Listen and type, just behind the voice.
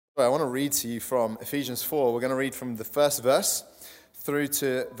I want to read to you from Ephesians 4. We're going to read from the first verse through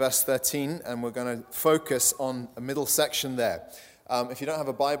to verse 13, and we're going to focus on a middle section there. If you don't have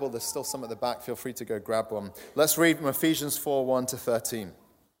a Bible, there's still some at the back. Feel free to go grab one. Let's read from Ephesians 4, 1 to 13.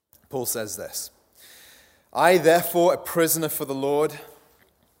 Paul says this: I, therefore, a prisoner for the Lord,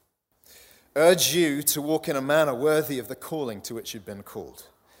 urge you to walk in a manner worthy of the calling to which you've been called,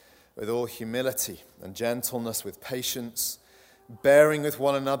 with all humility and gentleness, with patience, bearing with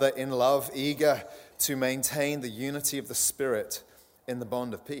one another in love, eager to maintain the unity of the Spirit in the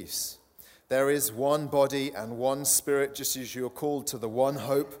bond of peace. There is one body and one Spirit, just as you are called to the one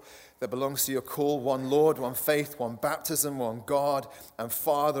hope that belongs to your call, one Lord, one faith, one baptism, one God and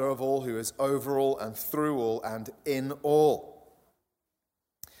Father of all, who is over all and through all and in all.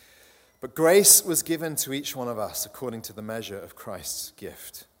 But grace was given to each one of us according to the measure of Christ's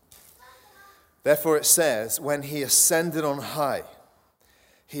gift. Therefore it says, when he ascended on high,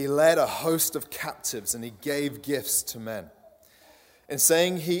 he led a host of captives and he gave gifts to men. In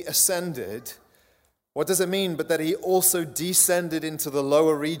saying he ascended, what does it mean but that he also descended into the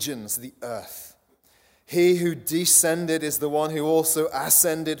lower regions, the earth? He who descended is the one who also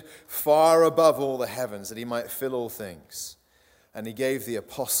ascended far above all the heavens, that he might fill all things. And he gave the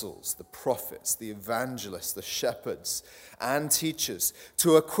apostles, the prophets, the evangelists, the shepherds, and teachers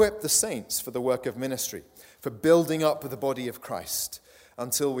to equip the saints for the work of ministry, for building up the body of Christ,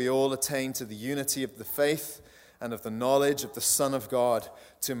 until we all attain to the unity of the faith and of the knowledge of the Son of God,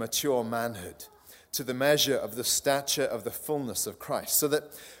 to mature manhood, to the measure of the stature of the fullness of Christ, so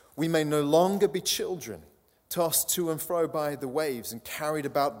that we may no longer be children, tossed to and fro by the waves and carried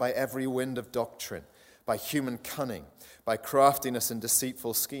about by every wind of doctrine, by human cunning, by craftiness and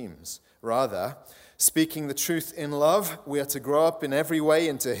deceitful schemes. Rather, speaking the truth in love, we are to grow up in every way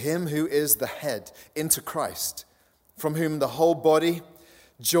into him who is the head, into Christ, from whom the whole body,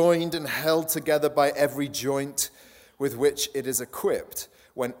 joined and held together by every joint with which it is equipped,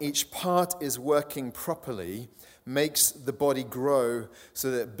 when each part is working properly, makes the body grow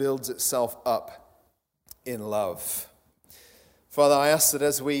so that it builds itself up in love. Father, I ask that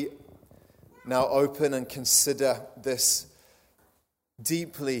as we now open and consider this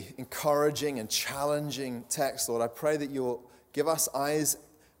deeply encouraging and challenging text, Lord, I pray that you'll give us eyes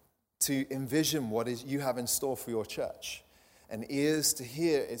to envision what is you have in store for your church, and ears to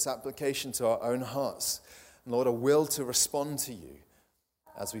hear its application to our own hearts, and Lord, a will to respond to you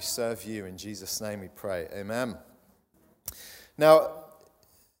as we serve you. In Jesus' name we pray. Amen. Now,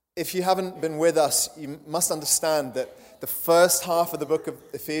 if you haven't been with us, you must understand that the first half of the book of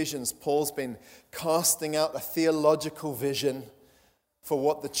Ephesians, Paul's been casting out a theological vision for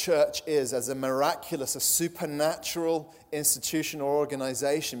what the church is as a miraculous, a supernatural institution or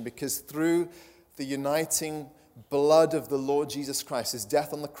organization, because through the uniting blood of the Lord Jesus Christ, his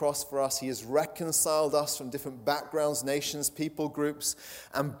death on the cross for us, he has reconciled us from different backgrounds, nations, people groups,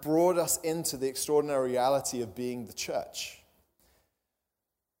 and brought us into the extraordinary reality of being the church.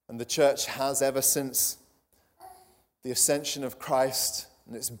 And the church has, ever since the ascension of Christ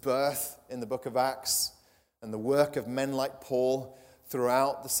and its birth in the book of Acts and the work of men like Paul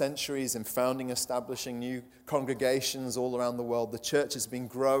throughout the centuries in founding, establishing new congregations all around the world, the church has been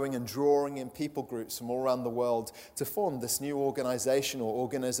growing and drawing in people groups from all around the world to form this new organization or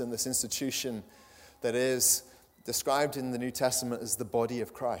organism, this institution that is described in the New Testament as the body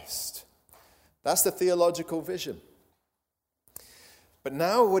of Christ. That's the theological vision. But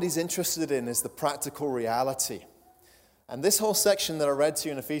now what he's interested in is the practical reality. And this whole section that I read to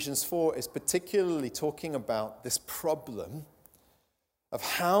you in Ephesians 4 is particularly talking about this problem of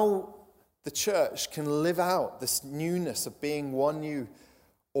how the church can live out this newness of being one new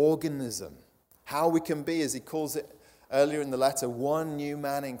organism. How we can be, as he calls it earlier in the letter, one new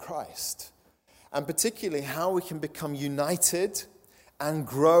man in Christ. And particularly how we can become united and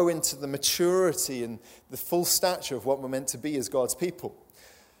grow into the maturity and the full stature of what we're meant to be as God's people.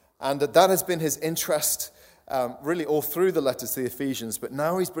 And that has been his interest really all through the letters to the Ephesians, but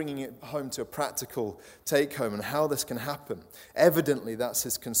now he's bringing it home to a practical take-home and how this can happen. Evidently, that's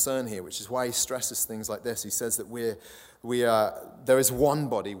his concern here, which is why he stresses things like this. He says that there is one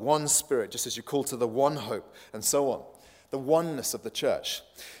body, one Spirit, just as you're called to the one hope, and so on. The oneness of the church.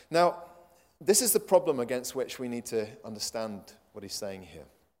 Now, this is the problem against which we need to understand what he's saying here.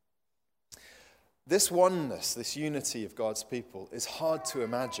 This oneness, this unity of God's people is hard to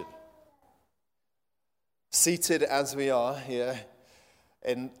imagine. Seated as we are here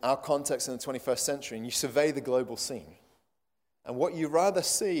in our context in the 21st century, and you survey the global scene, and what you rather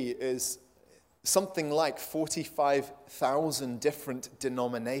see is something like 45,000 different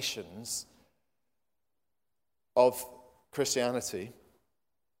denominations of Christianity,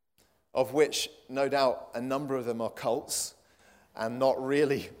 of which no doubt a number of them are cults and not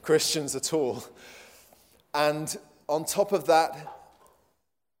really Christians at all. And on top of that,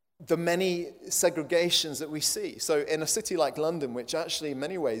 the many segregations that we see. So in a city like London, which actually in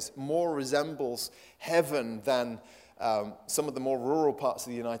many ways more resembles heaven than some of the more rural parts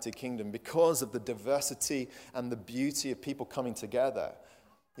of the United Kingdom, because of the diversity and the beauty of people coming together,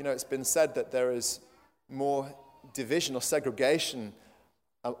 it's been said that there is more division or segregation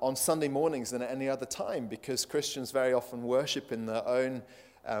on Sunday mornings than at any other time, because Christians very often worship in their own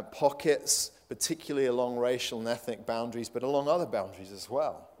pockets, particularly along racial and ethnic boundaries, but along other boundaries as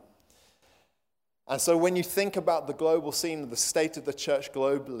well. And so when you think about the global scene, the state of the church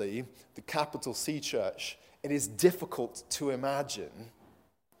globally, the capital C church, it is difficult to imagine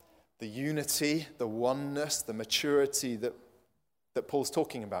the unity, the oneness, the maturity that Paul's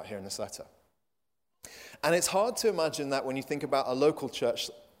talking about here in this letter. And it's hard to imagine that when you think about a local church,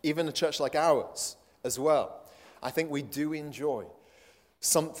 even a church like ours as well. I think we do enjoy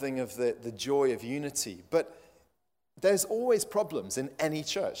something of the joy of unity. But there's always problems in any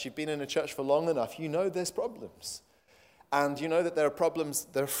church. You've been in a church for long enough, you know there's problems. And you know that there are problems,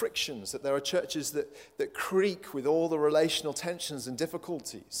 there are frictions, that there are churches that creak with all the relational tensions and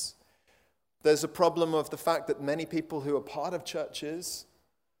difficulties. There's a problem of the fact that many people who are part of churches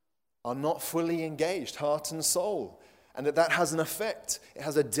are not fully engaged, heart and soul, and that has an effect. It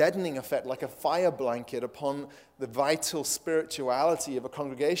has a deadening effect, like a fire blanket upon the vital spirituality of a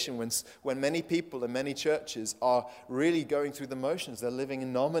congregation when many people in many churches are really going through the motions. They're living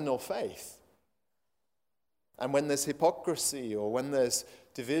in nominal faith. And when there's hypocrisy or when there's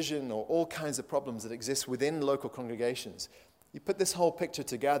division or all kinds of problems that exist within local congregations, you put this whole picture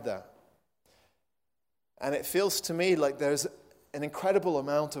together, and it feels to me like there's an incredible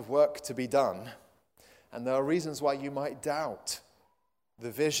amount of work to be done. And there are reasons why you might doubt the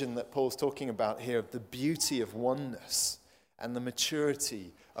vision that Paul's talking about here of the beauty of oneness and the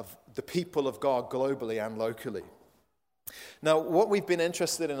maturity of the people of God globally and locally. Now, what we've been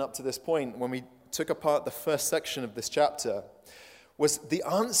interested in up to this point, when we took apart the first section of this chapter, was the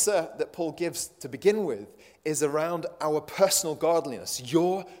answer that Paul gives to begin with is around our personal godliness,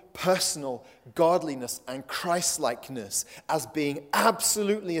 your personal godliness and Christ-likeness as being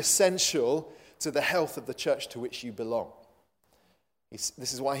absolutely essential to the health of the church to which you belong.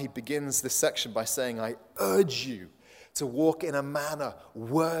 This is why he begins this section by saying, I urge you to walk in a manner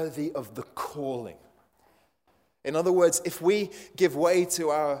worthy of the calling. In other words, if we give way to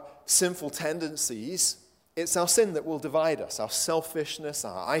our sinful tendencies, it's our sin that will divide us. Our selfishness,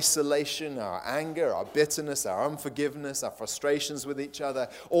 our isolation, our anger, our bitterness, our unforgiveness, our frustrations with each other,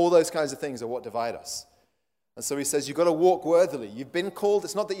 all those kinds of things are what divide us. And so he says, you've got to walk worthily. You've been called.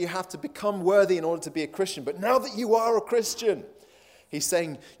 It's not that you have to become worthy in order to be a Christian, but now that you are a Christian, he's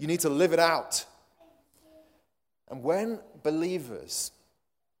saying you need to live it out. And when believers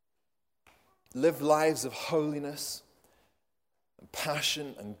live lives of holiness and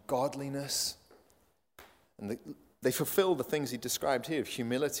passion and godliness, and they fulfill the things he described here of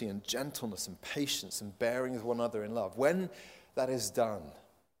humility and gentleness and patience and bearing with one another in love. When that is done,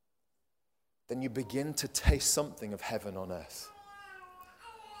 then you begin to taste something of heaven on earth.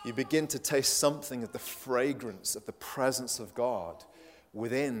 You begin to taste something of the fragrance of the presence of God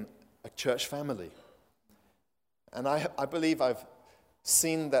within a church family. And I believe I've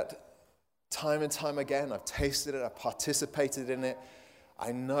seen that time and time again. I've tasted it, I've participated in it.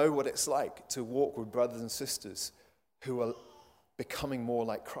 I know what it's like to walk with brothers and sisters who are becoming more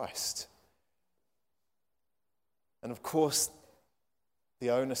like Christ. And of course, the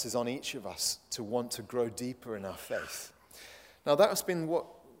onus is on each of us to want to grow deeper in our faith. Now, that's been what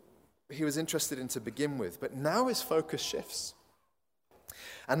he was interested in to begin with, but now his focus shifts.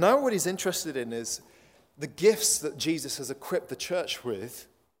 And now what he's interested in is the gifts that Jesus has equipped the church with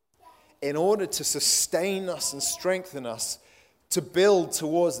in order to sustain us and strengthen us to build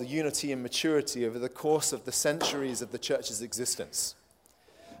towards the unity and maturity over the course of the centuries of the church's existence.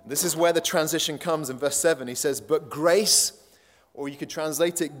 This is where the transition comes in verse 7. He says, but grace, or you could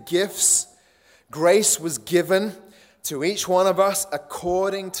translate it gifts, grace was given to each one of us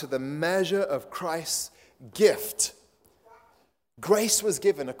according to the measure of Christ's gift. Grace was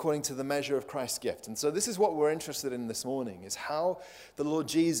given according to the measure of Christ's gift. And so this is what we're interested in this morning, is how the Lord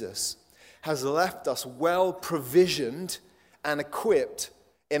Jesus has left us well provisioned and equipped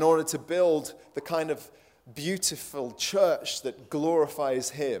in order to build the kind of beautiful church that glorifies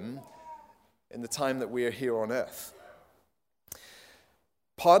him in the time that we are here on earth.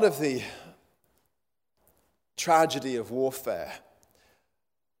 Part of the tragedy of warfare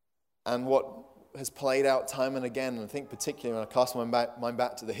and what has played out time and again, and I think particularly when I cast my mind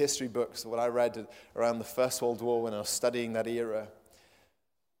back to the history books, what I read around the First World War when I was studying that era,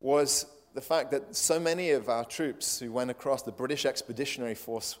 was the fact that so many of our troops who went across, the British Expeditionary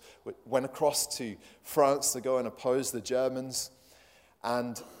Force went across to France to go and oppose the Germans,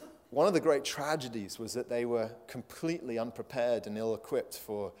 and one of the great tragedies was that they were completely unprepared and ill-equipped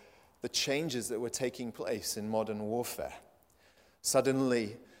for the changes that were taking place in modern warfare.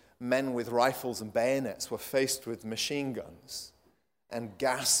 Suddenly, men with rifles and bayonets were faced with machine guns and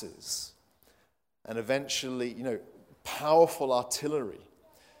gases and eventually, powerful artillery.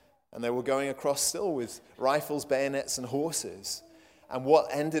 And they were going across still with rifles, bayonets, and horses. And what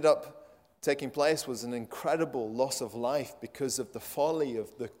ended up taking place was an incredible loss of life because of the folly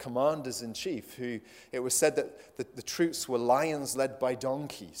of the commanders-in-chief, who it was said that the troops were lions led by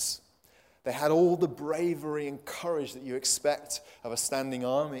donkeys. They had all the bravery and courage that you expect of a standing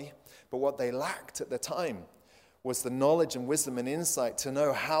army, but what they lacked at the time was the knowledge and wisdom and insight to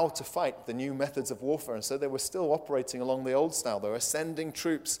know how to fight the new methods of warfare. And so they were still operating along the old style. They were sending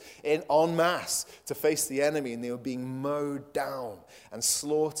troops in en masse to face the enemy, and they were being mowed down and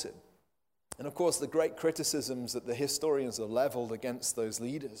slaughtered. And of course, the great criticisms that the historians have leveled against those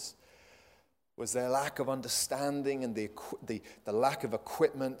leaders was their lack of understanding and the lack of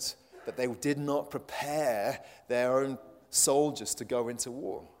equipment, that they did not prepare their own soldiers to go into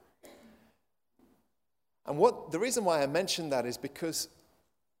war. And the reason why I mention that is because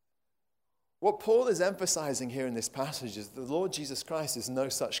what Paul is emphasizing here in this passage is that the Lord Jesus Christ is no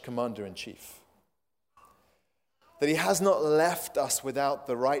such commander-in-chief. That he has not left us without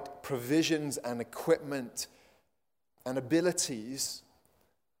the right provisions and equipment and abilities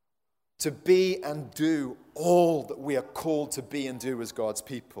to be and do all that we are called to be and do as God's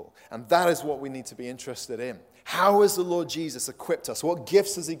people. And that is what we need to be interested in. How has the Lord Jesus equipped us? What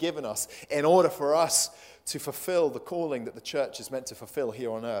gifts has he given us in order for us to fulfill the calling that the church is meant to fulfill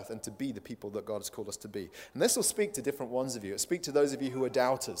here on earth and to be the people that God has called us to be? And this will speak to different ones of you. It'll speak to those of you who are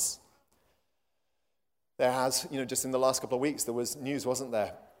doubters. There has, just in the last couple of weeks, there was news, wasn't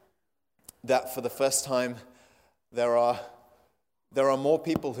there, that for the first time there are more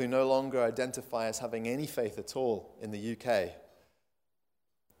people who no longer identify as having any faith at all in the UK.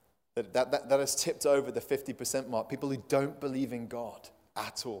 That has tipped over the 50% mark. People who don't believe in God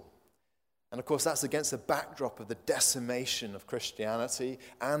at all. And of course, that's against the backdrop of the decimation of Christianity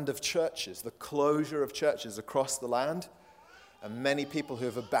and of churches, the closure of churches across the land, and many people who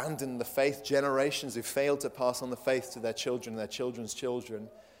have abandoned the faith, generations who failed to pass on the faith to their children and their children's children.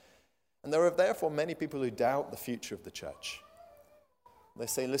 And there are therefore many people who doubt the future of the church. They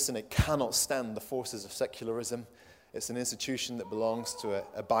say, listen, it cannot stand the forces of secularism. It's an institution that belongs to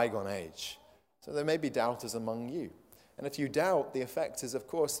a bygone age. So there may be doubters among you. And if you doubt, the effect is, of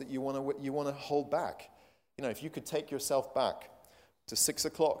course, that you want to hold back. If you could take yourself back to 6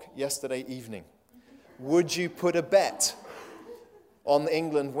 o'clock yesterday evening, would you put a bet on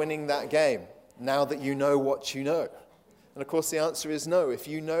England winning that game now that you know what you know? And of course, the answer is no. If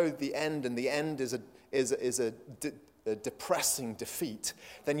you know the end, and the end is a depressing defeat,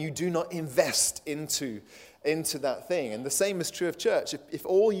 then you do not invest into that thing. And the same is true of church. If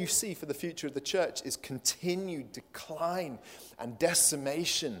all you see for the future of the church is continued decline and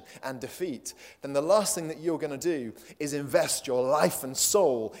decimation and defeat, then the last thing that you're going to do is invest your life and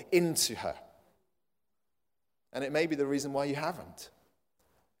soul into her. And it may be the reason why you haven't.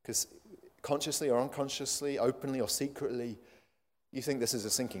 Because consciously or unconsciously, openly or secretly, you think this is a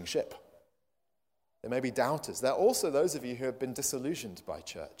sinking ship. There may be doubters. There are also those of you who have been disillusioned by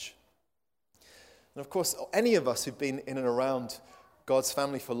church. And of course, any of us who've been in and around God's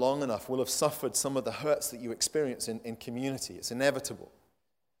family for long enough will have suffered some of the hurts that you experience in community. It's inevitable.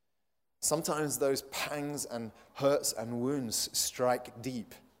 Sometimes those pangs and hurts and wounds strike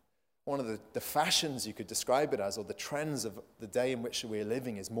deep. One of the fashions you could describe it as, or the trends of the day in which we're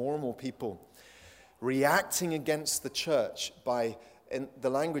living, is more and more people reacting against the church by, in the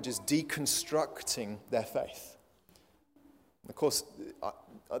language is, deconstructing their faith. Of course,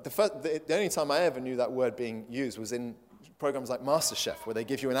 the only time I ever knew that word being used was in programs like MasterChef, where they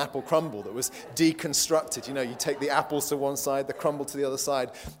give you an apple crumble that was deconstructed. You take the apples to one side, the crumble to the other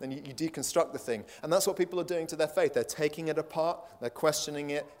side, and you deconstruct the thing. And that's what people are doing to their faith. They're taking it apart, they're questioning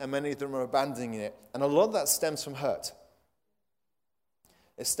it, and many of them are abandoning it. And a lot of that stems from hurt.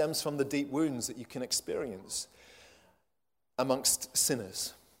 It stems from the deep wounds that you can experience amongst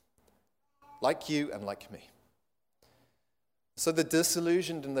sinners, like you and like me. So the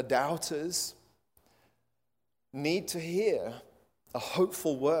disillusioned and the doubters need to hear a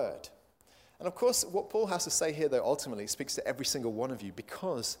hopeful word. And of course, what Paul has to say here, though, ultimately speaks to every single one of you,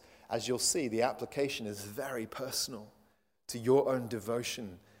 because as you'll see, the application is very personal to your own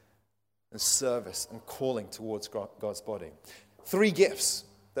devotion and service and calling towards God's body. 3 gifts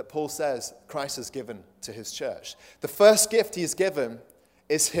that Paul says Christ has given to his church. The first gift he has given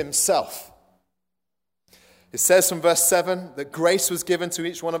is himself. It says from verse 7 that grace was given to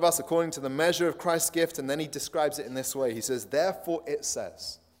each one of us according to the measure of Christ's gift, and then he describes it in this way. He says, therefore it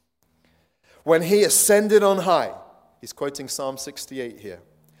says, when he ascended on high, he's quoting Psalm 68 here,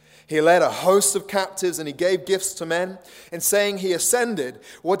 he led a host of captives and he gave gifts to men. In saying he ascended,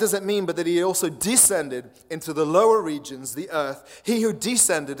 what does it mean but that he also descended into the lower regions, the earth? He who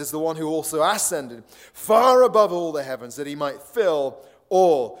descended is the one who also ascended far above all the heavens, that he might fill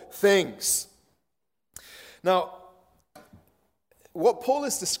all things. Now, what Paul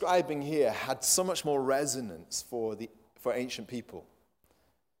is describing here had so much more resonance for ancient people,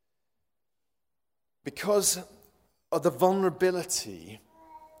 because of the vulnerability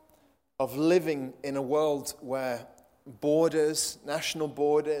of living in a world where borders, national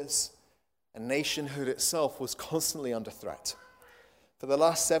borders, and nationhood itself was constantly under threat. For the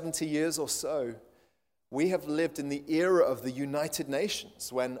last 70 years or so, we have lived in the era of the United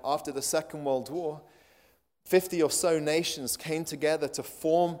Nations, when after the Second World War, 50 or so nations came together to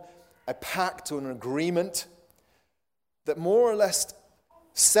form a pact or an agreement that more or less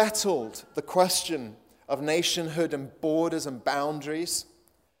settled the question of nationhood and borders and boundaries,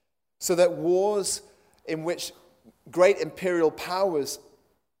 so that wars in which great imperial powers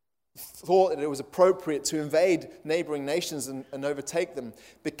thought that it was appropriate to invade neighboring nations and overtake them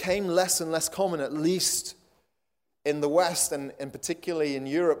became less and less common, at least in the West, and particularly in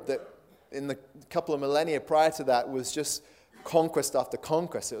Europe, that in the couple of millennia prior to that was just conquest after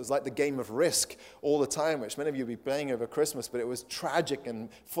conquest. It was like the game of Risk all the time, which many of you will be playing over Christmas, but it was tragic and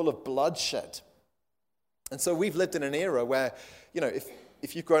full of bloodshed. And so we've lived in an era where,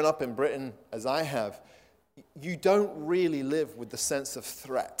 if you've grown up in Britain, as I have, you don't really live with the sense of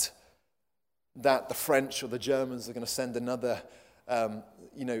threat that the French or the Germans are going to send another,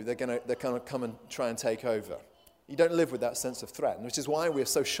 they're going to come and try and take over. You don't live with that sense of threat, which is why we're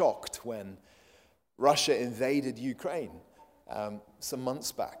so shocked when Russia invaded Ukraine some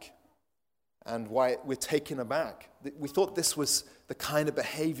months back, and why we're taken aback. We thought this was the kind of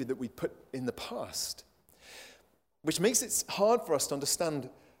behavior that we put in the past, which makes it hard for us to understand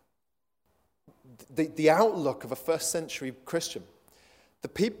the outlook of a first century Christian. The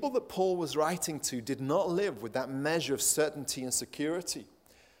people that Paul was writing to did not live with that measure of certainty and security.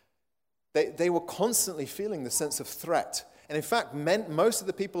 They were constantly feeling the sense of threat. And in fact, most of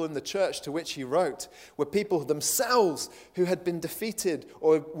the people in the church to which he wrote were people themselves who had been defeated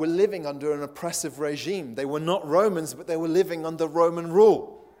or were living under an oppressive regime. They were not Romans, but they were living under Roman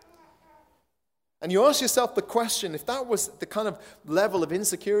rule. And you ask yourself the question, if that was the kind of level of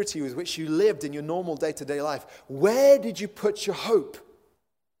insecurity with which you lived in your normal day-to-day life, where did you put your hope?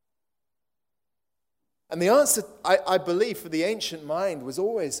 And the answer, I believe, for the ancient mind was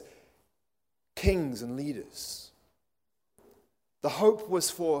always kings and leaders. The hope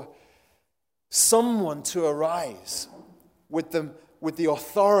was for someone to arise with the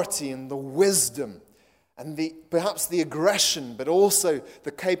authority and the wisdom and perhaps the aggression, but also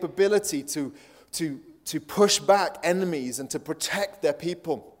the capability to push back enemies and to protect their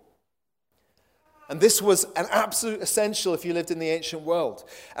people. And this was an absolute essential if you lived in the ancient world.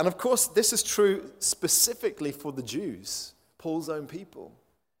 And of course, this is true specifically for the Jews, Paul's own people.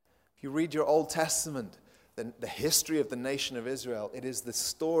 If you read your Old Testament, the history of the nation of Israel, it is the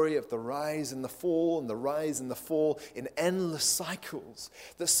story of the rise and the fall and the rise and the fall in endless cycles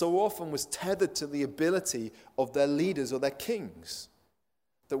that so often was tethered to the ability of their leaders or their kings.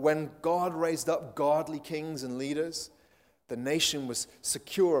 That when God raised up godly kings and leaders, the nation was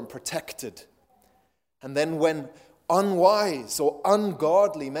secure and protected. And then when unwise or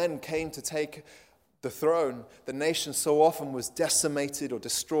ungodly men came to take the throne, the nation so often was decimated or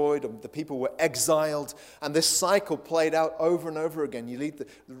destroyed, or the people were exiled, and this cycle played out over and over again. You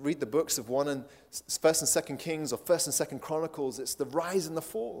read the books of 1st and 2nd Kings or 1st and 2nd Chronicles. It's the rise and the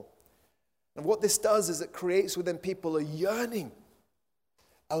fall. And what this does is it creates within people a yearning,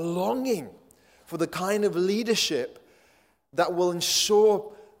 a longing for the kind of leadership that will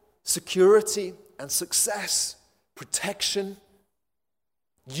ensure security and success, protection,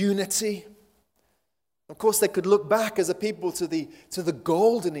 unity. Of course, they could look back as a people to the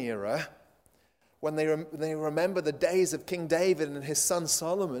golden era when they remember the days of King David and his son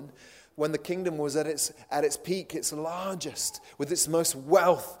Solomon, when the kingdom was at its peak, its largest, with its most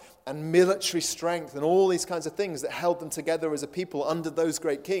wealth and military strength and all these kinds of things that held them together as a people under those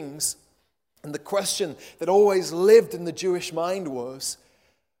great kings. And the question that always lived in the Jewish mind was,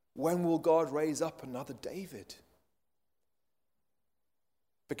 When will God raise up another David?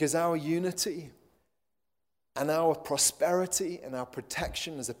 Because our unity and our prosperity and our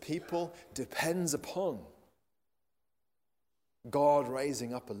protection as a people depends upon God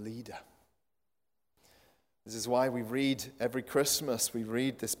raising up a leader. This is why we read every Christmas, we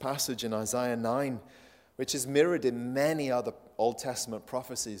read this passage in Isaiah 9, which is mirrored in many other Old Testament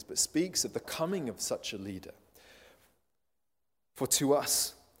prophecies, but speaks of the coming of such a leader. For to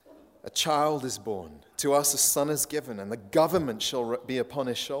us a child is born, to us a son is given, and the government shall be upon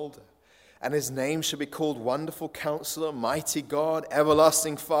his shoulder. And his name shall be called Wonderful Counselor, Mighty God,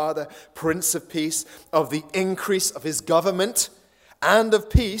 Everlasting Father, Prince of Peace. Of the increase of his government and of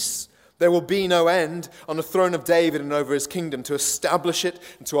peace there will be no end on the throne of David and over his kingdom, to establish it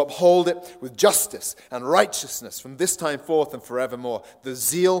and to uphold it with justice and righteousness from this time forth and forevermore. The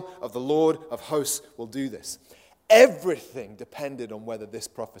zeal of the Lord of hosts will do this. Everything depended on whether this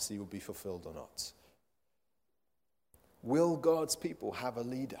prophecy will be fulfilled or not. Will God's people have a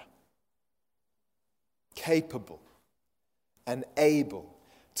leader capable and able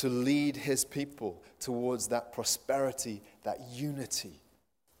to lead his people towards that prosperity, that unity,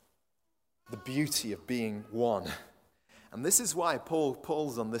 the beauty of being one? And this is why Paul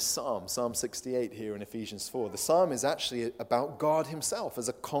pulls on this psalm, Psalm 68 here in Ephesians 4. The psalm is actually about God himself as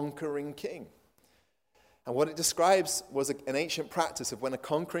a conquering king. And what it describes was an ancient practice of when a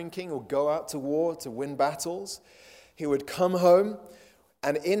conquering king would go out to war to win battles, he would come home,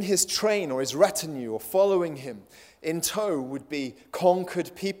 and in his train or his retinue or following him in tow would be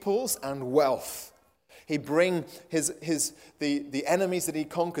conquered peoples and wealth. He'd bring the enemies that he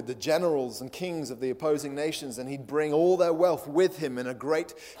conquered, the generals and kings of the opposing nations, and he'd bring all their wealth with him in a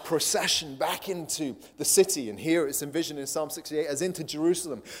great procession back into the city. And here it's envisioned in Psalm 68 as into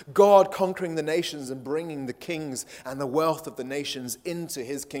Jerusalem, God conquering the nations and bringing the kings and the wealth of the nations into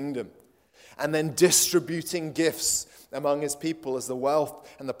his kingdom, and then distributing gifts among his people as the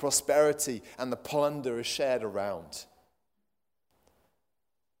wealth and the prosperity and the plunder is shared around.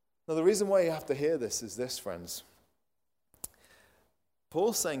 Now, the reason why you have to hear this is this, friends.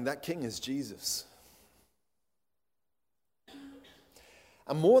 Paul's saying that king is Jesus.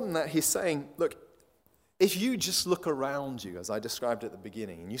 And more than that, he's saying, look, if you just look around you, as I described at the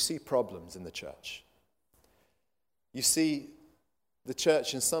beginning, and you see problems in the church, you see the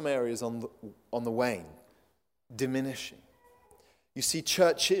church in some areas on the wane, diminishing. You see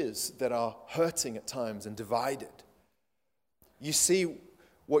churches that are hurting at times and divided. You see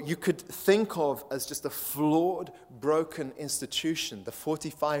what you could think of as just a flawed, broken institution, the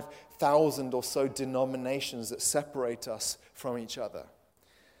 45,000 or so denominations that separate us from each other.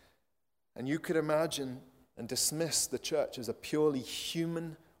 And you could imagine and dismiss the church as a purely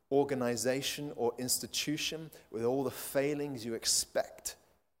human organization or institution with all the failings you expect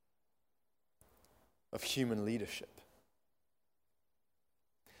of human leadership.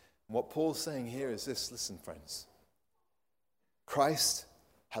 And what Paul's saying here is this: listen, friends, Christ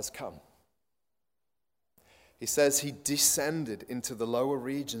has come. He says he descended into the lower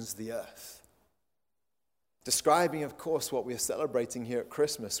regions of the earth, describing, of course, what we are celebrating here at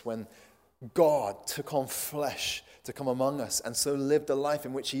Christmas, when God took on flesh to come among us and so lived a life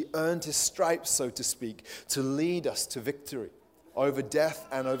in which he earned his stripes, so to speak, to lead us to victory over death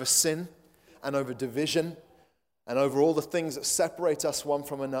and over sin and over division and over all the things that separate us one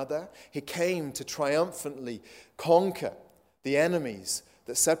from another. He came to triumphantly conquer the enemies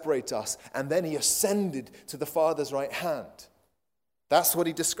that separate us, and then he ascended to the Father's right hand. That's what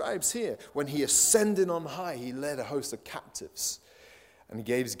he describes here. When he ascended on high, he led a host of captives and he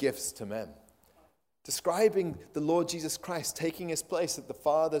gave gifts to men. Describing the Lord Jesus Christ taking his place at the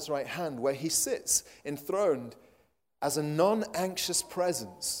Father's right hand, where he sits enthroned as a non-anxious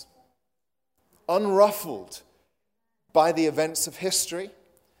presence, unruffled by the events of history,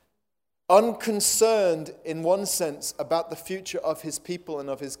 unconcerned in one sense about the future of his people and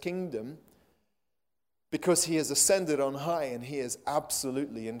of his kingdom, because he has ascended on high and he is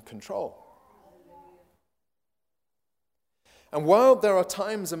absolutely in control. And while there are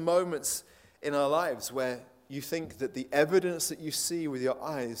times and moments in our lives where you think that the evidence that you see with your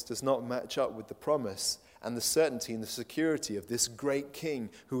eyes does not match up with the promise and the certainty and the security of this great king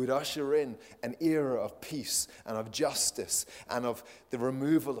who would usher in an era of peace and of justice and of the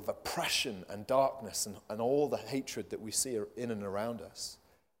removal of oppression and darkness and all the hatred that we see in and around us.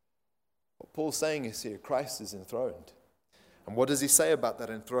 What Paul's saying is here, Christ is enthroned. And what does he say about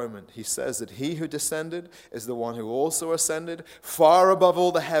that enthronement? He says that he who descended is the one who also ascended far above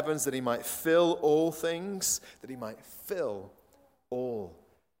all the heavens, that he might fill all things, that he might fill all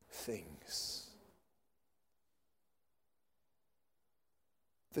things.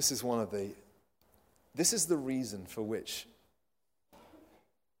 This is the reason for which,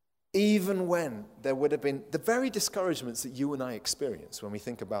 even when there would have been the very discouragements that you and I experience when we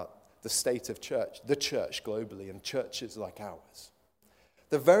think about the state of the church globally and churches like ours,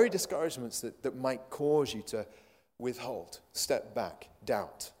 the very discouragements that might cause you to withhold, step back,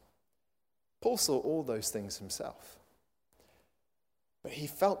 doubt. Paul saw all those things himself. But he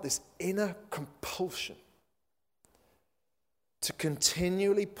felt this inner compulsion to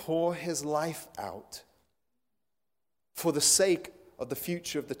continually pour his life out for the sake of the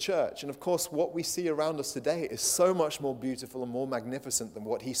future of the church. And of course, what we see around us today is so much more beautiful and more magnificent than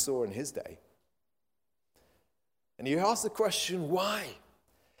what he saw in his day. And you ask the question, why?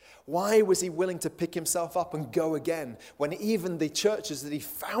 Why was he willing to pick himself up and go again when even the churches that he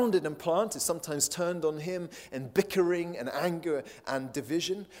founded and planted sometimes turned on him in bickering and anger and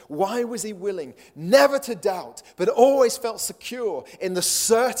division? Why was he willing never to doubt, but always felt secure in the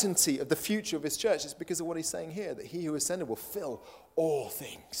certainty of the future of his church? It's because of what he's saying here, that he who ascended will fill all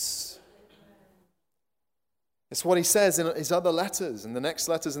things. It's what he says in his other letters, in the next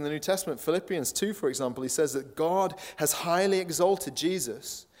letters in the New Testament. Philippians 2, for example, he says that God has highly exalted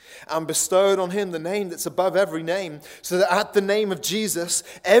Jesus and bestowed on him the name that's above every name, so that at the name of Jesus,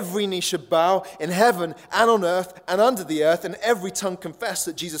 every knee should bow in heaven and on earth and under the earth, and every tongue confess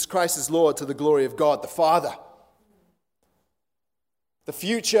that Jesus Christ is Lord, to the glory of God the Father. The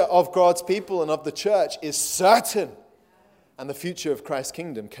future of God's people and of the church is certain, and the future of Christ's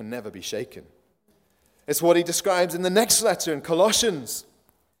kingdom can never be shaken. It's what he describes in the next letter in Colossians,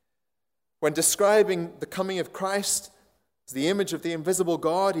 when describing the coming of Christ, the image of the invisible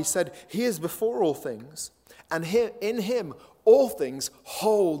God. He said, he is before all things, and in him all things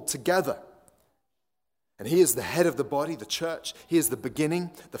hold together. And he is the head of the body, the church. He is the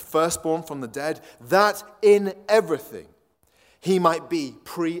beginning, the firstborn from the dead, that in everything he might be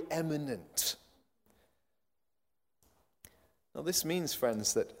preeminent. Now this means,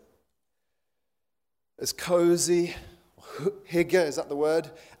 friends, that as cozy, hygge, is that the word,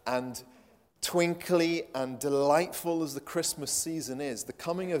 and twinkly and delightful as the Christmas season is, the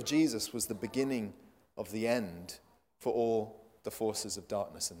coming of Jesus was the beginning of the end for all the forces of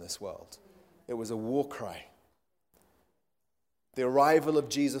darkness in this world. It was a war cry. The arrival of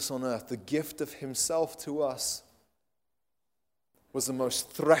Jesus on earth, the gift of himself to us, was the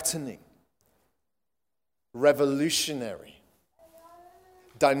most threatening, revolutionary,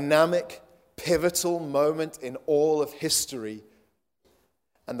 dynamic, pivotal moment in all of history.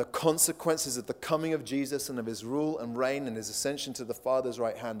 And the consequences of the coming of Jesus and of his rule and reign and his ascension to the Father's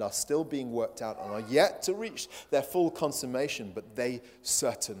right hand are still being worked out and are yet to reach their full consummation, but they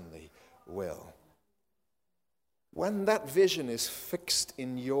certainly will. When that vision is fixed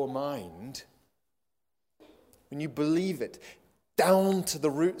in your mind, when you believe it down to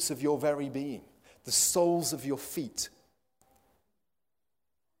the roots of your very being, the soles of your feet,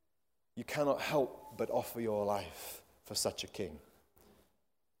 you cannot help but offer your life for such a king.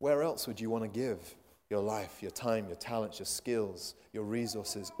 Where else would you want to give your life, your time, your talents, your skills, your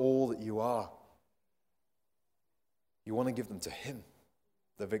resources, all that you are? You want to give them to him,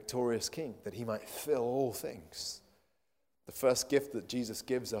 the victorious king, that he might fill all things. The first gift that Jesus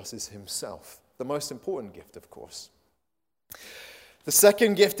gives us is himself, the most important gift, of course. The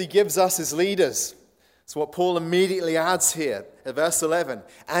second gift he gives us is leaders. It's what Paul immediately adds here at verse 11.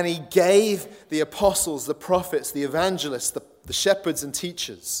 And he gave the apostles, the prophets, the evangelists, the shepherds and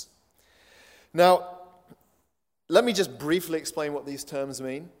teachers. Now, let me just briefly explain what these terms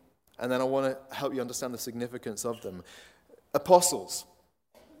mean, and then I want to help you understand the significance of them. Apostles,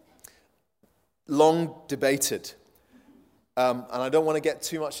 long debated, and I don't want to get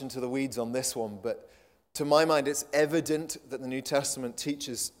too much into the weeds on this one, but to my mind, it's evident that the New Testament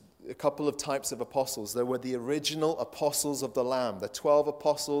teaches a couple of types of apostles. There were the original apostles of the Lamb, the 12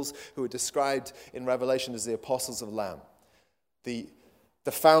 apostles who are described in Revelation as the apostles of the Lamb. The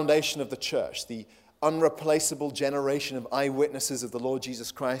foundation of the church, the unreplaceable generation of eyewitnesses of the Lord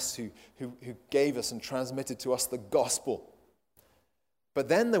Jesus Christ who gave us and transmitted to us the gospel. But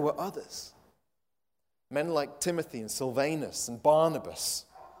then there were others, men like Timothy and Silvanus and Barnabas,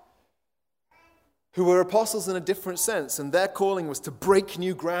 who were apostles in a different sense, and their calling was to break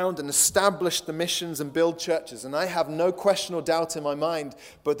new ground and establish the missions and build churches. And I have no question or doubt in my mind,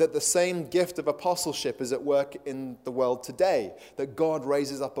 but that the same gift of apostleship is at work in the world today, that God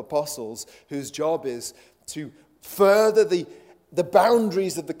raises up apostles whose job is to further the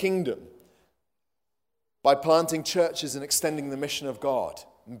boundaries of the kingdom by planting churches and extending the mission of God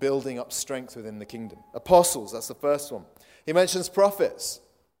and building up strength within the kingdom. Apostles, that's the first one. He mentions prophets.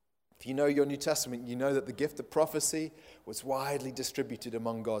 If you know your New Testament, you know that the gift of prophecy was widely distributed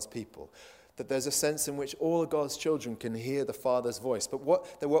among God's people. That there's a sense in which all of God's children can hear the Father's voice.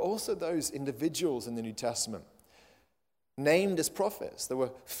 But there were also those individuals in the New Testament named as prophets.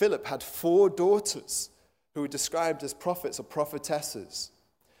 Philip had 4 daughters who were described as prophets or prophetesses.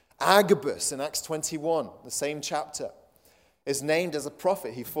 Agabus in Acts 21, the same chapter, is named as a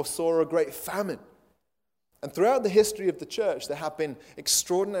prophet. He foresaw a great famine. And throughout the history of the church, there have been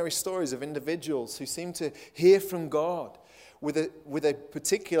extraordinary stories of individuals who seem to hear from God with a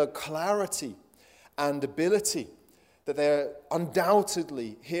particular clarity and ability, that they're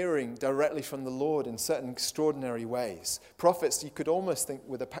undoubtedly hearing directly from the Lord in certain extraordinary ways. Prophets, you could almost think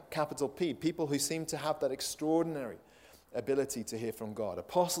with a capital P, people who seem to have that extraordinary ability to hear from God.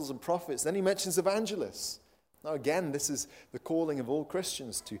 Apostles and prophets. Then he mentions evangelists. Now again, this is the calling of all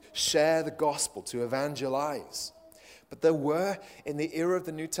Christians to share the gospel, to evangelize. But there were, in the era of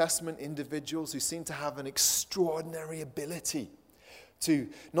the New Testament, individuals who seemed to have an extraordinary ability to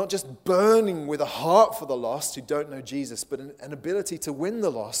not just burning with a heart for the lost who don't know Jesus, but an ability to win the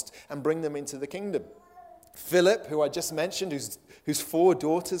lost and bring them into the kingdom. Philip, who I just mentioned, whose 4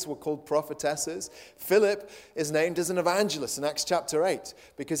 daughters were called prophetesses. Philip is named as an evangelist in Acts chapter 8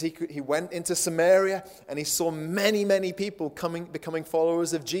 because he went into Samaria and he saw many, many people becoming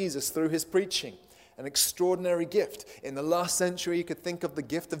followers of Jesus through his preaching. An extraordinary gift. In the last century, you could think of the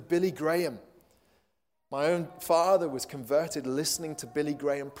gift of Billy Graham. My own father was converted listening to Billy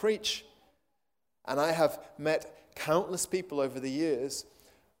Graham preach. And I have met countless people over the years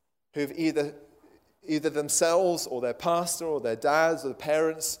who've either themselves or their pastor or their dads or their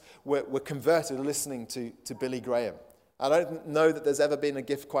parents were converted listening to Billy Graham. I don't know that there's ever been a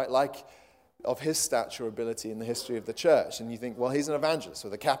gift quite like of his stature or ability in the history of the church. And you think, well, he's an evangelist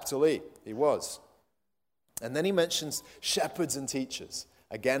with a capital E. He was. And then he mentions shepherds and teachers.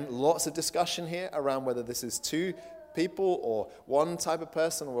 Again, lots of discussion here around whether this is 2 people or 1 type of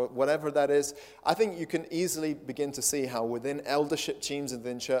person or whatever that is. I think you can easily begin to see how within eldership teams and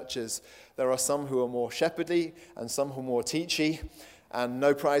within churches, there are some who are more shepherdy and some who are more teachy, and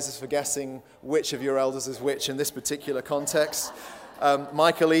no prizes for guessing which of your elders is which in this particular context.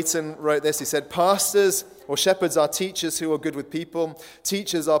 Michael Eaton wrote this. He said, pastors or shepherds are teachers who are good with people.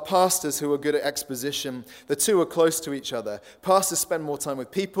 Teachers are pastors who are good at exposition. The 2 are close to each other. Pastors spend more time with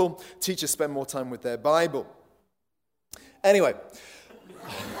people. Teachers spend more time with their Bible. Anyway,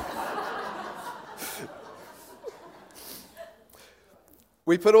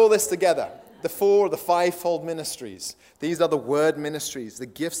 we put all this together. The 4 or the 5-fold ministries. These are the word ministries, the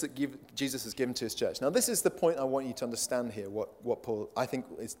gifts that Jesus has given to his church. Now, this is the point I want you to understand here, what Paul, I think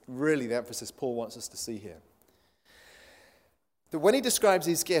is really the emphasis Paul wants us to see here. That when he describes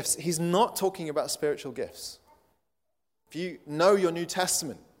these gifts, he's not talking about spiritual gifts. If you know your New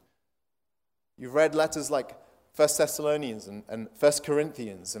Testament, you've read letters like 1 Thessalonians and 1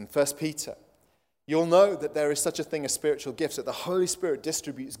 Corinthians and 1 Peter, you'll know that there is such a thing as spiritual gifts, that the Holy Spirit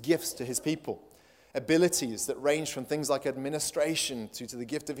distributes gifts to his people. Abilities that range from things like administration to the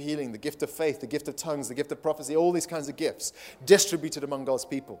gift of healing, the gift of faith, the gift of tongues, the gift of prophecy, all these kinds of gifts distributed among God's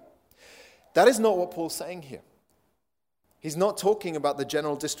people. That is not what Paul's saying here. He's not talking about the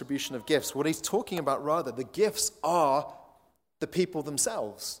general distribution of gifts. What he's talking about, rather, the gifts are the people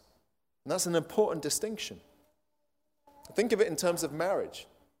themselves. And that's an important distinction. Think of it in terms of marriage.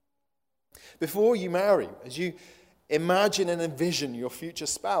 Before you marry, as you imagine and envision your future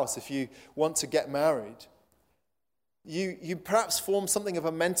spouse, if you want to get married, you perhaps form something of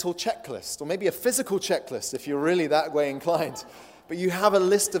a mental checklist, or maybe a physical checklist if you're really that way inclined. But you have a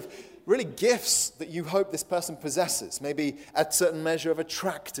list of really gifts that you hope this person possesses. Maybe a certain measure of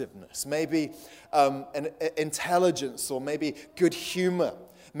attractiveness, maybe an intelligence, or maybe good humor,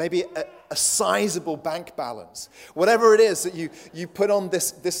 maybe a sizable bank balance. Whatever it is that you put on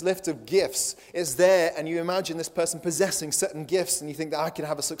this list of gifts is there, and you imagine this person possessing certain gifts, and you think that I can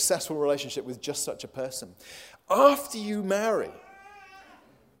have a successful relationship with just such a person. After you marry,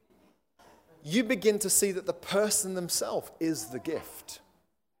 you begin to see that the person themselves is the gift.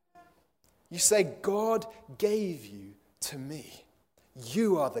 You say, God gave you to me.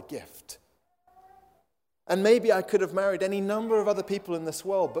 You are the gift. And maybe I could have married any number of other people in this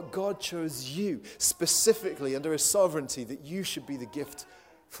world, but God chose you specifically under his sovereignty that you should be the gift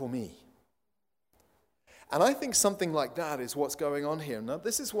for me. And I think something like that is what's going on here. Now,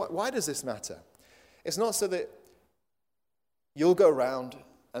 this is why does this matter? It's not so that you'll go around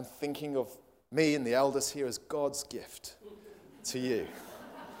and thinking of me and the elders here as God's gift to you.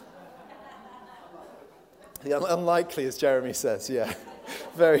 The unlikely, as Jeremy says, yeah.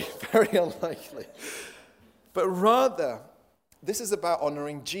 Very, very unlikely. But rather, this is about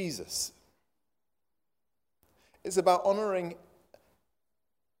honoring Jesus. It's about honoring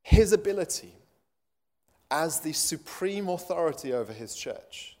his ability as the supreme authority over his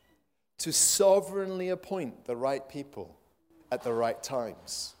church to sovereignly appoint the right people at the right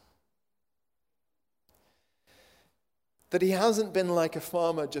times. That he hasn't been like a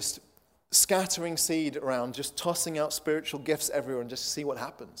farmer just scattering seed around, just tossing out spiritual gifts everywhere and just see what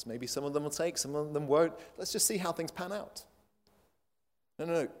happens. Maybe some of them will take, some of them won't. Let's just see how things pan out.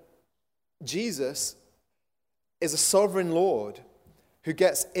 No. Jesus is a sovereign Lord who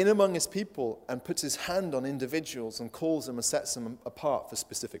gets in among his people and puts his hand on individuals and calls them and sets them apart for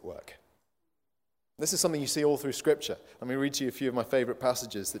specific work. This is something you see all through Scripture. Let me read to you a few of my favorite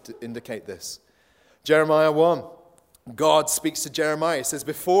passages that indicate this. Jeremiah 1. God speaks to Jeremiah. He says,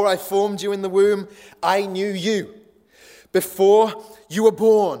 "Before I formed you in the womb, I knew you. Before you were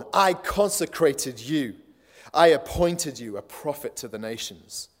born, I consecrated you. I appointed you a prophet to the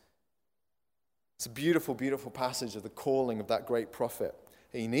nations." It's a beautiful, beautiful passage of the calling of that great prophet.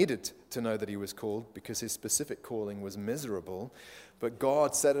 He needed to know that he was called because his specific calling was miserable, but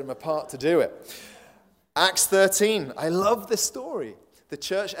God set him apart to do it. Acts 13. I love this story. The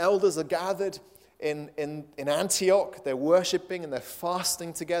church elders are gathered in Antioch. They're worshiping and they're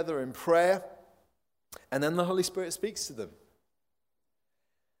fasting together in prayer. And then the Holy Spirit speaks to them.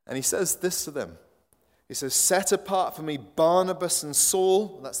 And he says this to them. He says, "Set apart for me Barnabas and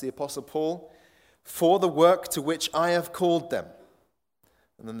Saul," that's the Apostle Paul, "for the work to which I have called them."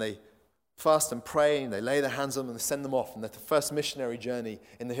 And then they fast and pray and they lay their hands on them and they send them off. And the first missionary journey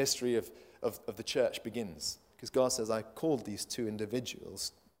in the history of the church begins. Because God says, I called these two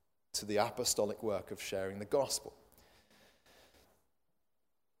individuals to the apostolic work of sharing the gospel.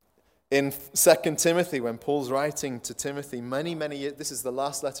 In 2 Timothy, when Paul's writing to Timothy, many years, this is the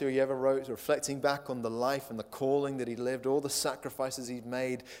last letter he ever wrote, reflecting back on the life and the calling that he lived, all the sacrifices he'd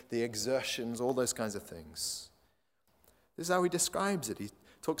made, the exertions, all those kinds of things. This is how he describes it. He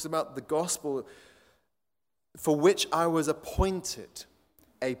talks about the gospel for which I was appointed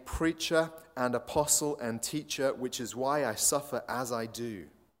a preacher and apostle and teacher, which is why I suffer as I do.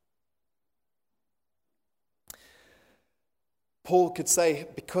 Paul could say,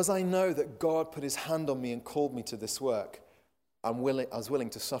 because I know that God put his hand on me and called me to this work, I was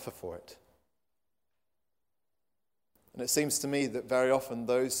willing to suffer for it. And it seems to me that very often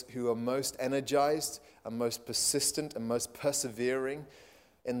those who are most energized and most persistent and most persevering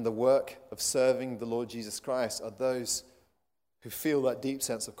in the work of serving the Lord Jesus Christ are those who feel that deep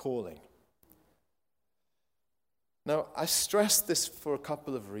sense of calling. Now, I stress this for a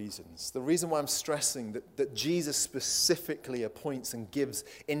couple of reasons. The reason why I'm stressing that Jesus specifically appoints and gives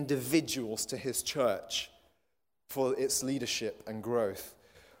individuals to his church for its leadership and growth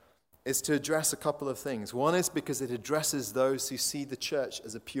is to address a couple of things. One is because it addresses those who see the church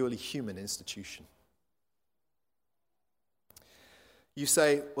as a purely human institution. You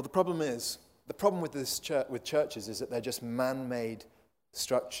say, well, the problem with this with churches is that they're just man-made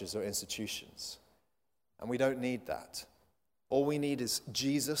structures or institutions. And we don't need that. All we need is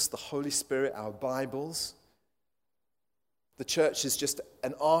Jesus, the Holy Spirit, our Bibles. The church is just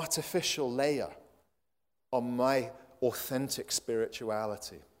an artificial layer on my authentic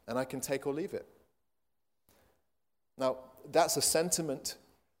spirituality. And I can take or leave it. Now, that's a sentiment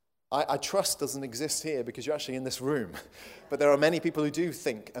I trust doesn't exist here because you're actually in this room. But there are many people who do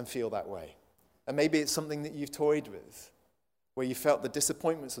think and feel that way. And maybe it's something that you've toyed with, where you felt the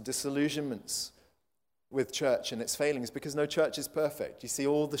disappointments or disillusionments with church and its failings, because no church is perfect. You see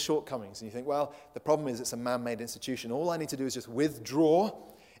all the shortcomings and you think, well, the problem is it's a man-made institution. All I need to do is just withdraw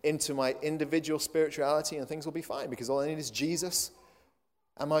into my individual spirituality and things will be fine, because all I need is Jesus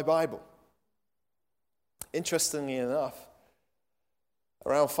and my Bible. Interestingly enough,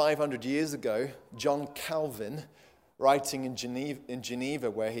 around 500 years ago, John Calvin, writing in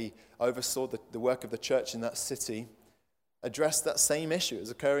Geneva, where he oversaw the work of the church in that city, addressed that same issue as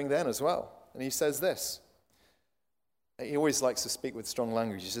occurring then as well. And he says this. He always likes to speak with strong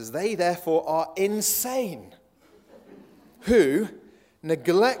language. He says, "They therefore are insane, who,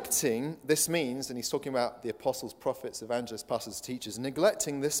 neglecting," this means, and he's talking about the apostles, prophets, evangelists, pastors, teachers,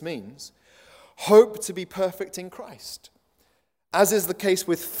 neglecting this means, "hope to be perfect in Christ, as is the case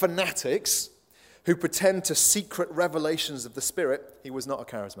with fanatics who pretend to secret revelations of the Spirit." He was not a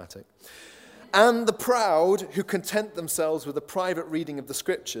charismatic. "And the proud who content themselves with a private reading of the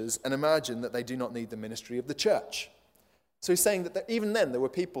Scriptures and imagine that they do not need the ministry of the church." So he's saying that even then there were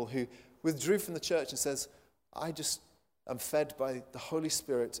people who withdrew from the church and says, I just am fed by the Holy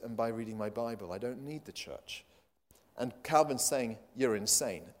Spirit and by reading my Bible. I don't need the church. And Calvin's saying, you're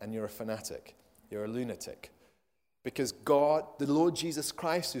insane and you're a fanatic. You're a lunatic. Because God, the Lord Jesus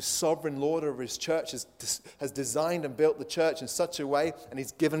Christ, who's sovereign Lord over his church, has designed and built the church in such a way, and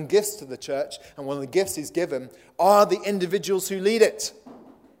he's given gifts to the church, and one of the gifts he's given are the individuals who lead it.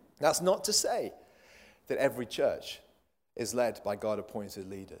 That's not to say that every church is led by God-appointed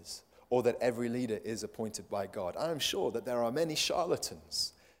leaders, or that every leader is appointed by God. I am sure that there are many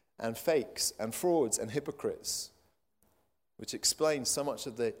charlatans and fakes and frauds and hypocrites, which explains so much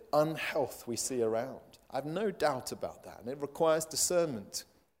of the unhealth we see around. I have no doubt about that, and it requires discernment.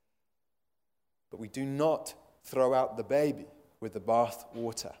 But we do not throw out the baby with the bath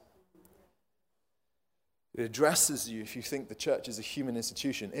water. It addresses you if you think the church is a human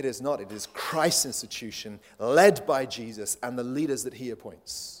institution. It is not. It is Christ's institution, led by Jesus and the leaders that he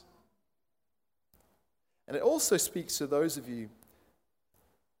appoints. And it also speaks to those of you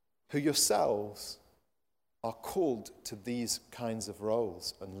who yourselves are called to these kinds of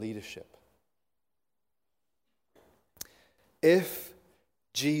roles and leadership. If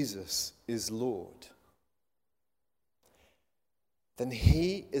Jesus is Lord, then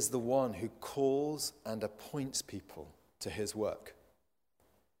he is the one who calls and appoints people to his work.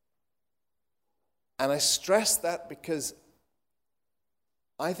 And I stress that because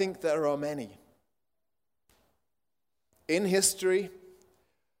I think there are many in history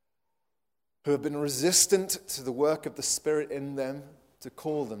who have been resistant to the work of the Spirit in them to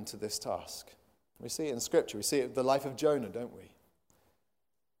call them to this task. We see it in Scripture. We see it in the life of Jonah, don't we?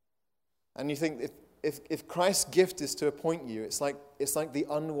 And you think if Christ's gift is to appoint you, it's like the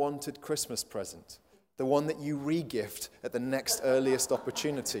unwanted Christmas present, the one that you re-gift at the next earliest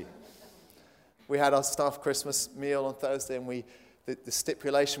opportunity. We had our staff Christmas meal on Thursday, and the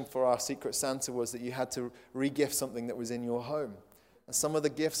stipulation for our Secret Santa was that you had to re-gift something that was in your home. And some of the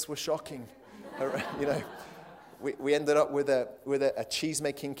gifts were shocking. You know, we ended up with a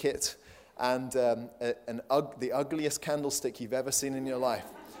cheese-making kit and the ugliest candlestick you've ever seen in your life.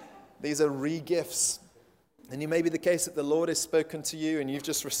 These are re-gifts. And it may be the case that the Lord has spoken to you and you've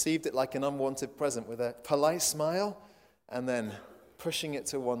just received it like an unwanted present with a polite smile and then pushing it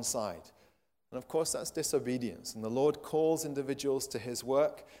to one side. And of course, that's disobedience. And the Lord calls individuals to his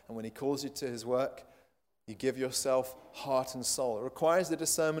work. And when he calls you to his work, you give yourself heart and soul. It requires the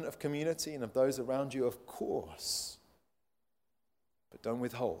discernment of community and of those around you, of course. But don't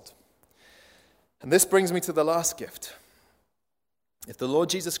withhold. And this brings me to the last gift. If the Lord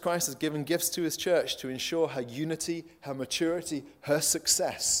Jesus Christ has given gifts to his church to ensure her unity, her maturity, her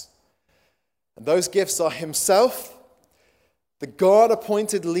success, and those gifts are himself, the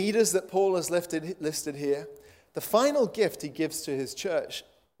God-appointed leaders that Paul has listed here, the final gift he gives to his church,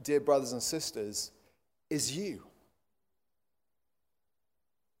 dear brothers and sisters, is you.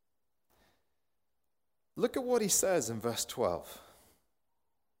 Look at what he says in verse 12.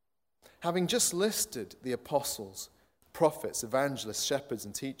 Having just listed the apostles, prophets, evangelists, shepherds,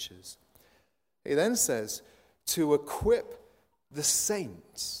 and teachers, he then says, to equip the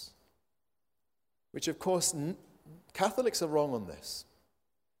saints, which of course Catholics are wrong on this.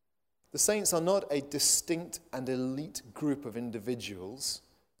 The saints are not a distinct and elite group of individuals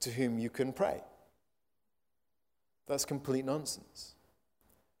to whom you can pray. That's complete nonsense.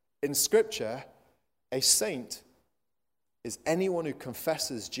 In Scripture, a saint is anyone who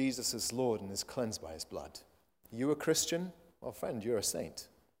confesses Jesus as Lord and is cleansed by his blood. You a Christian? Well, friend, you're a saint.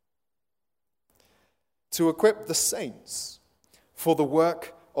 To equip the saints for the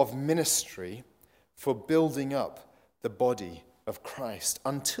work of ministry, for building up the body of Christ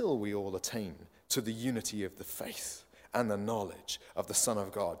until we all attain to the unity of the faith and the knowledge of the Son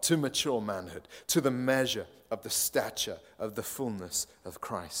of God, to mature manhood, to the measure of the stature of the fullness of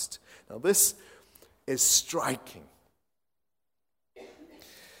Christ. Now this is striking.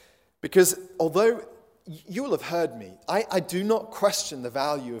 Because although you will have heard me, I do not question the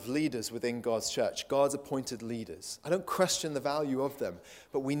value of leaders within God's church, God's appointed leaders. I don't question the value of them,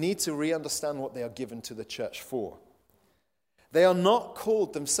 but we need to re-understand what they are given to the church for. They are not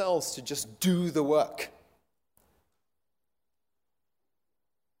called themselves to just do the work.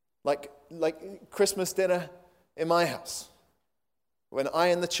 Like Christmas dinner in my house, when I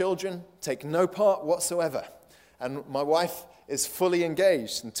and the children take no part whatsoever, and my wife is fully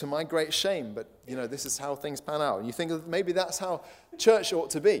engaged, and to my great shame, but this is how things pan out. And you think that maybe that's how church ought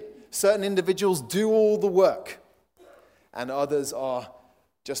to be. Certain individuals do all the work, and others are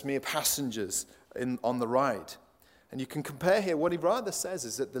just mere passengers on the ride. And you can compare here, what he rather says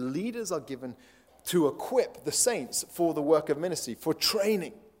is that the leaders are given to equip the saints for the work of ministry, for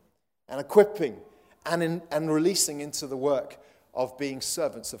training and equipping and releasing into the work of being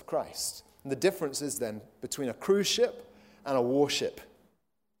servants of Christ. And the difference is then between a cruise ship and a warship.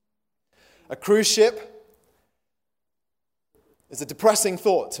 A cruise ship is a depressing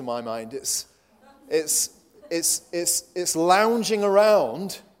thought to my mind. It's lounging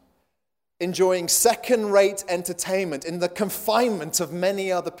around, enjoying second-rate entertainment in the confinement of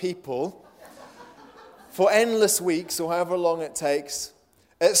many other people for endless weeks or however long it takes,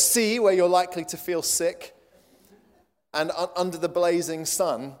 at sea where you're likely to feel sick, and under the blazing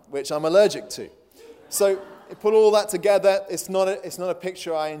sun, which I'm allergic to. So you put all that together, it's not a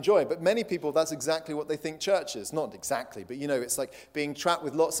picture I enjoy. But many people, that's exactly what they think church is. Not exactly, but it's like being trapped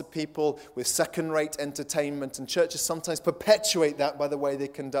with lots of people with second-rate entertainment, and churches sometimes perpetuate that by the way they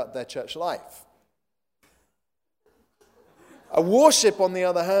conduct their church life. A worship, on the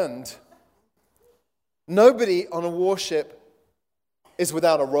other hand, nobody on a worship is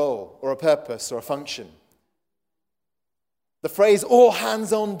without a role or a purpose or a function. The phrase, all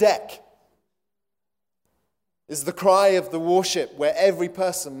hands on deck, is the cry of the worship where every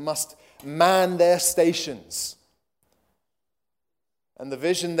person must man their stations. And the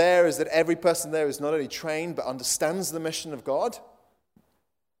vision there is that every person there is not only trained but understands the mission of God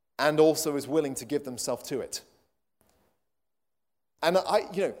and also is willing to give themselves to it. And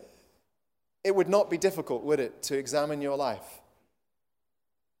it would not be difficult, would it, to examine your life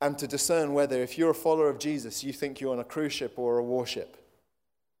and to discern whether, if you're a follower of Jesus, you think you're on a cruise ship or a warship.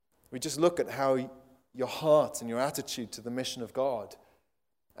 We just look at how your heart and your attitude to the mission of God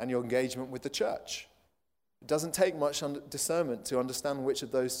and your engagement with the church. It doesn't take much discernment to understand which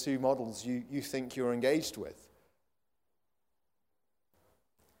of those two models you think you're engaged with.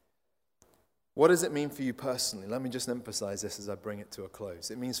 What does it mean for you personally? Let me just emphasize this as I bring it to a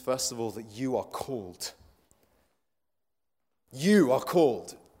close. It means, first of all, that you are called. You are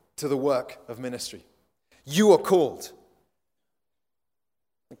called to the work of ministry. You are called.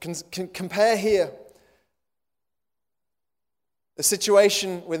 Compare here the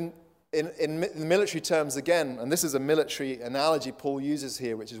situation in military terms again, and this is a military analogy Paul uses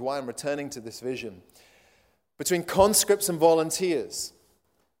here, which is why I'm returning to this vision, between conscripts and volunteers.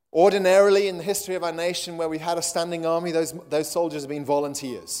 Ordinarily, in the history of our nation, where we had a standing army, those soldiers have been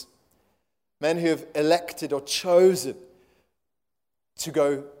volunteers. Men who have elected or chosen to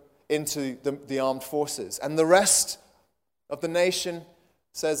go into the armed forces. And the rest of the nation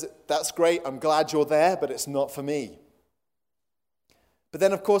says, that's great, I'm glad you're there, but it's not for me. But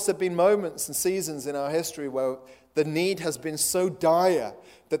then, of course, there have been moments and seasons in our history where the need has been so dire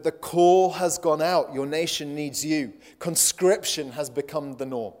that the call has gone out. Your nation needs you. Conscription has become the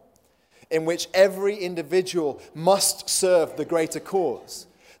norm, in which every individual must serve the greater cause.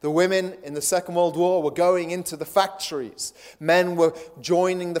 The women in the Second World War were going into the factories. Men were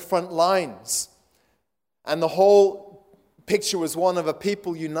joining the front lines. And the whole picture was one of a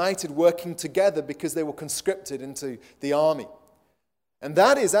people united, working together because they were conscripted into the army. And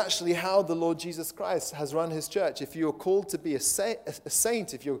that is actually how the Lord Jesus Christ has run his church. If you're called to be a saint,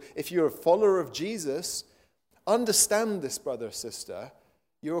 if you're a follower of Jesus, understand this, brother or sister,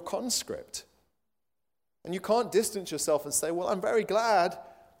 you're a conscript. And you can't distance yourself and say, well, I'm very glad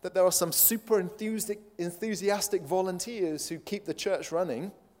that there are some super enthusiastic volunteers who keep the church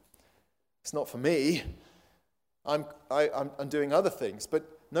running. It's not for me. I'm doing other things. But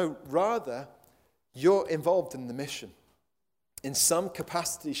no, rather, you're involved in the mission in some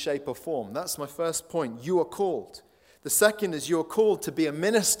capacity, shape, or form. That's my first point. You are called. The second is you're called to be a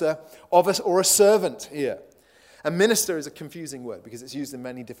minister of us or a servant here. A minister is a confusing word because it's used in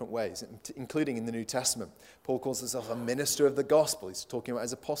many different ways, including in the New Testament. Paul calls himself a minister of the gospel. He's talking about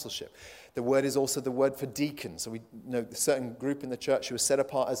his apostleship. The word is also the word for deacon. So we know a certain group in the church who are set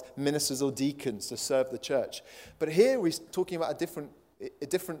apart as ministers or deacons to serve the church. But here we're talking about a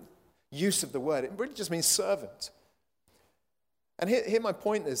different use of the word. It really just means servant. And here my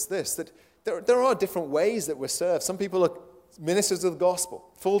point is this, that there are different ways that we're served. Some people are ministers of the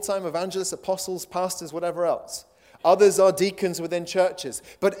gospel, full-time evangelists, apostles, pastors, whatever else. Others are deacons within churches.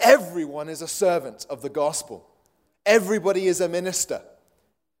 But everyone is a servant of the gospel. Everybody is a minister.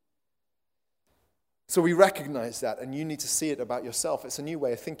 So we recognize that, and you need to see it about yourself. It's a new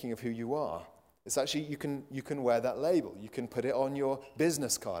way of thinking of who you are. It's actually, you can wear that label. You can put it on your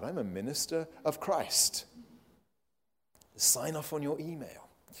business card. I'm a minister of Christ. Sign off on your email.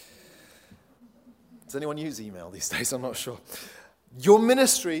 Does anyone use email these days? I'm not sure. Your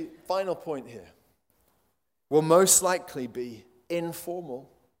ministry, final point here, will most likely be informal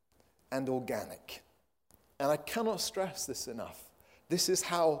and organic. And I cannot stress this enough. This is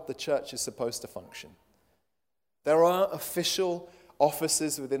how the church is supposed to function. There are official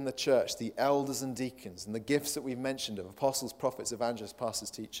offices within the church, the elders and deacons, and the gifts that we've mentioned of apostles, prophets, evangelists,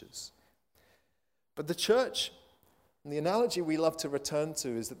 pastors, teachers. But the church, and the analogy we love to return to,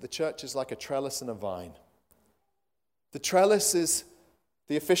 is that the church is like a trellis and a vine. The trellis is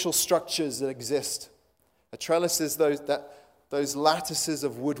the official structures that exist. A trellis is those lattices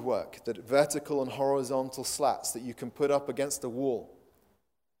of woodwork, that vertical and horizontal slats that you can put up against a wall.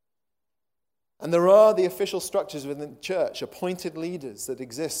 And there are the official structures within the church, appointed leaders that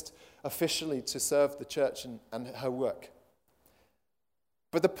exist officially to serve the church and her work.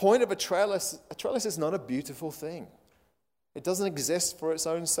 But the point of a trellis is not a beautiful thing. It doesn't exist for its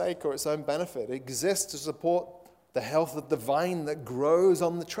own sake or its own benefit. It exists to support the health of the vine that grows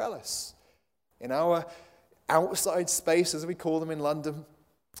on the trellis. In our outside space, as we call them in London,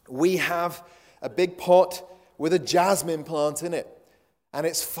 we have a big pot with a jasmine plant in it. And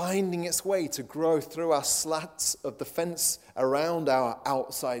it's finding its way to grow through our slats of the fence around our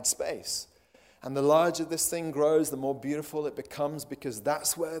outside space. And the larger this thing grows, the more beautiful it becomes, because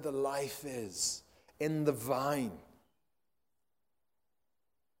that's where the life is, in the vine.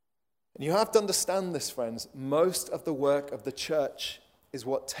 And you have to understand this, friends. Most of the work of the church is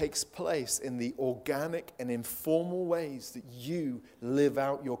what takes place in the organic and informal ways that you live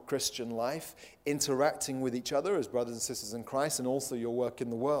out your Christian life, interacting with each other as brothers and sisters in Christ, and also your work in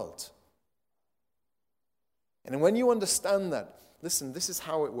the world. And when you understand that, listen, this is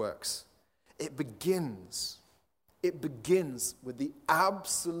how it works. It begins with the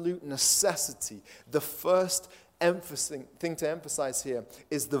absolute necessity. The first thing to emphasize here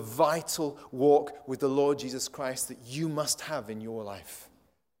is the vital walk with the Lord Jesus Christ that you must have in your life.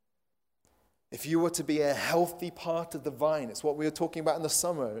 If you were to be a healthy part of the vine, it's what we were talking about in the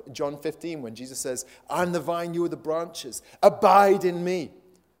summer, John 15, when Jesus says, I'm the vine, you are the branches. Abide in me.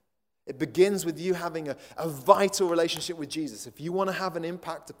 It begins with you having a vital relationship with Jesus. If you want to have an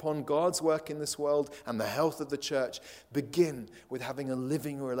impact upon God's work in this world and the health of the church, begin with having a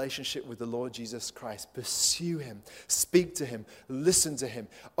living relationship with the Lord Jesus Christ. Pursue him, speak to him, listen to him,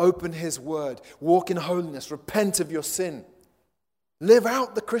 open his word, walk in holiness, repent of your sin. Live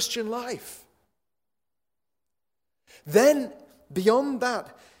out the Christian life. Then, beyond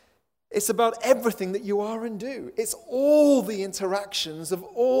that, it's about everything that you are and do. It's all the interactions of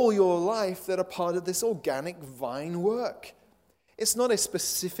all your life that are part of this organic vine work. It's not a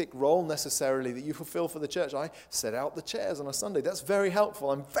specific role necessarily that you fulfill for the church. I set out the chairs on a Sunday. That's very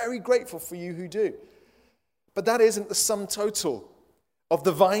helpful. I'm very grateful for you who do. But that isn't the sum total of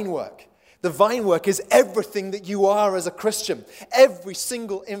the vine work. The vine work is everything that you are as a Christian. Every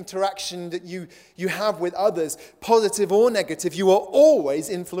single interaction that you have with others, positive or negative, you are always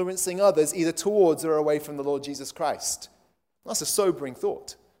influencing others either towards or away from the Lord Jesus Christ. That's a sobering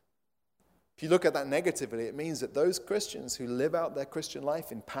thought. If you look at that negatively, it means that those Christians who live out their Christian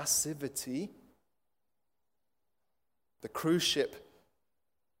life in passivity, the cruise ship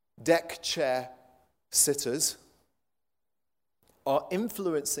deck chair sitters, are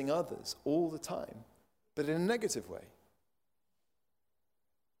influencing others all the time, but in a negative way.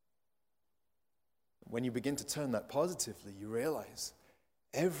 When you begin to turn that positively, you realize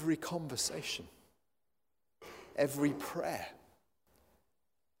every conversation, every prayer,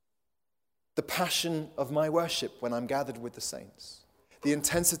 the passion of my worship when I'm gathered with the saints, the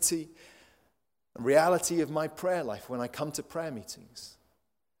intensity and reality of my prayer life when I come to prayer meetings,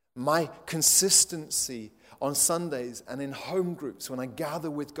 my consistency on Sundays and in home groups when I gather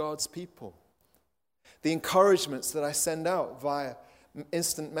with God's people, the encouragements that I send out via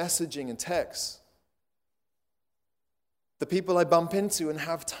instant messaging and texts, the people I bump into and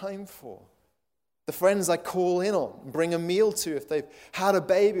have time for, the friends I call in on and bring a meal to if they've had a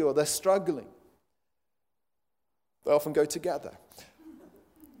baby or they're struggling. They often go together,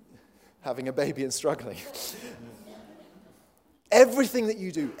 having a baby and struggling. Everything that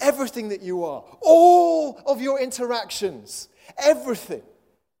you do, everything that you are, all of your interactions, everything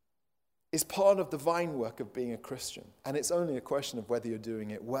is part of the vine work of being a Christian. And it's only a question of whether you're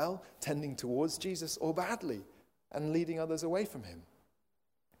doing it well, tending towards Jesus, or badly, and leading others away from him.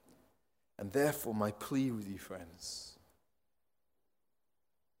 And therefore, my plea with you, friends,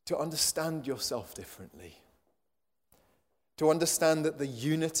 to understand yourself differently. To understand that the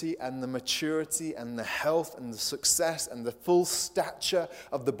unity and the maturity and the health and the success and the full stature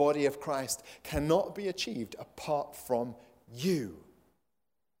of the body of Christ cannot be achieved apart from you.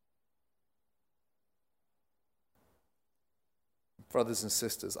 Brothers and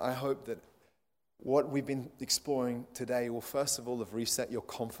sisters, I hope that what we've been exploring today will first of all have reset your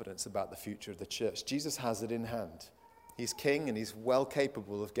confidence about the future of the church. Jesus has it in hand. He's king and he's well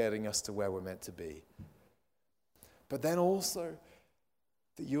capable of getting us to where we're meant to be. But then also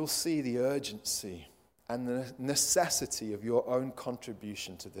that you'll see the urgency and the necessity of your own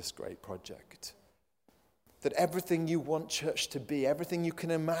contribution to this great project. that everything you want church to be, everything you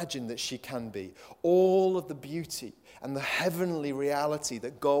can imagine that she can be, all of the beauty and the heavenly reality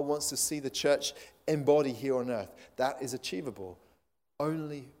that God wants to see the church embody here on earth, that is achievable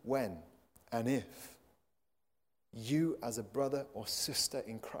only when and if you, as a brother or sister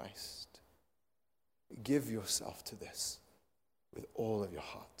in Christ, give yourself to this with all of your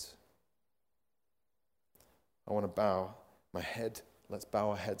heart. I want to bow my head. Let's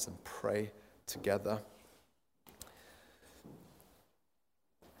bow our heads and pray together.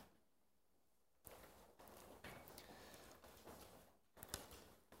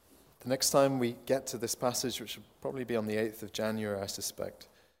 The next time we get to this passage, which will probably be on the 8th of January, I suspect,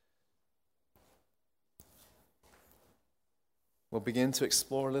 we'll begin to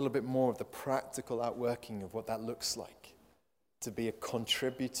explore a little bit more of the practical outworking of what that looks like to be a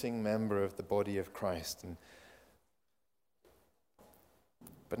contributing member of the body of Christ.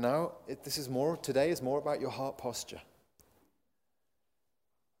 But now, today is more about your heart posture.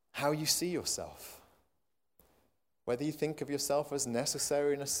 How you see yourself. Whether you think of yourself as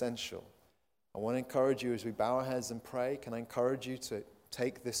necessary and essential. I want to encourage you as we bow our heads and pray, can I encourage you to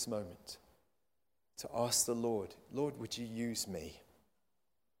take this moment to ask the Lord, Lord, would you use me?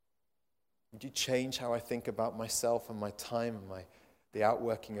 Would you change how I think about myself and my time and the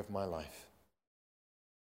outworking of my life?